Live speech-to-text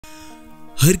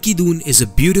Harki-Dun is a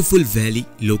beautiful valley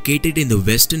located in the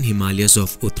western Himalayas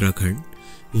of Uttarakhand.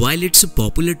 While it's a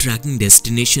popular trekking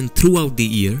destination throughout the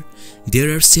year,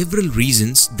 there are several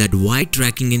reasons that why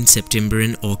trekking in September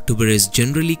and October is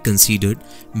generally considered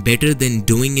better than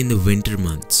doing in the winter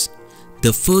months.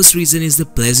 The first reason is the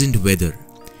pleasant weather.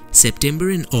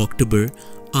 September and October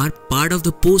are part of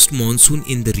the post-monsoon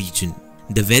in the region.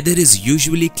 The weather is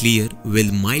usually clear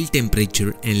with mild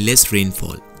temperature and less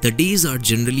rainfall. The days are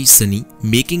generally sunny,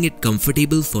 making it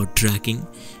comfortable for trekking,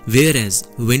 whereas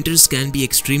winters can be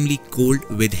extremely cold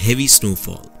with heavy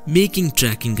snowfall, making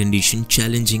trekking conditions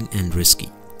challenging and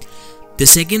risky. The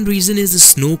second reason is the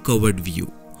snow-covered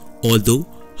view. Although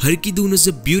Harki-Dun is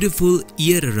a beautiful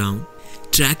year-round,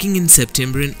 trekking in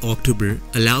September and October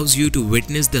allows you to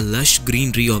witness the lush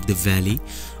greenery of the valley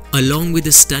along with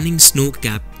the stunning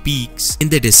snow-capped peaks in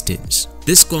the distance.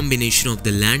 This combination of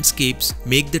the landscapes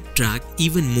make the trek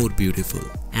even more beautiful.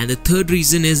 And the third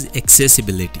reason is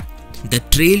accessibility. The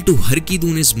trail to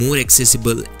Harki-Dun is more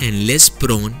accessible and less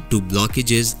prone to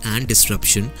blockages and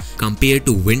disruption compared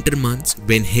to winter months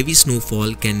when heavy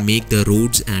snowfall can make the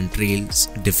roads and trails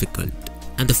difficult.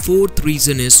 And the fourth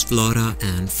reason is flora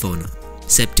and fauna.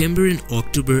 September and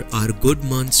October are good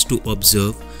months to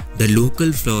observe the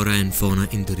local flora and fauna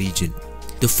in the region.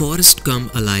 The forests come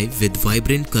alive with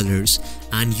vibrant colors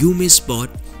and you may spot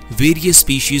various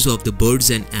species of the birds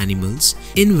and animals.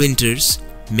 In winters,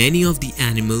 many of the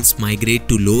animals migrate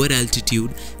to lower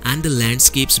altitude and the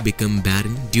landscapes become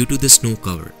barren due to the snow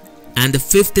cover. And the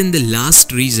fifth and the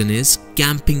last reason is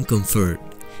camping comfort.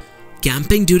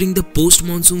 Camping during the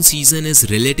post-monsoon season is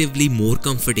relatively more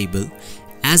comfortable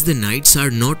as the nights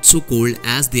are not so cold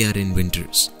as they are in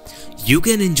winters. You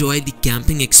can enjoy the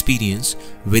camping experience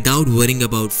without worrying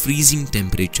about freezing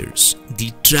temperatures.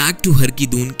 The trek to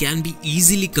Harki-Dun can be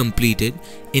easily completed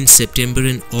in September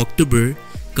and October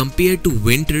compared to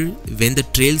winter when the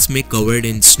trails may be covered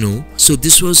in snow. So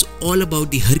this was all about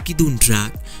the Harki-Dun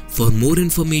trek. For more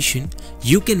information,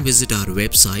 you can visit our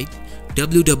website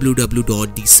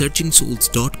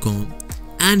www.thesearchingsouls.com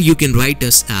and you can write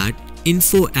us at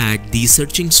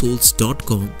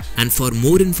info@thesearchingsouls.com, and for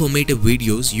more informative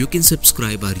videos you can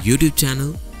subscribe our YouTube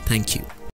channel. Thank you.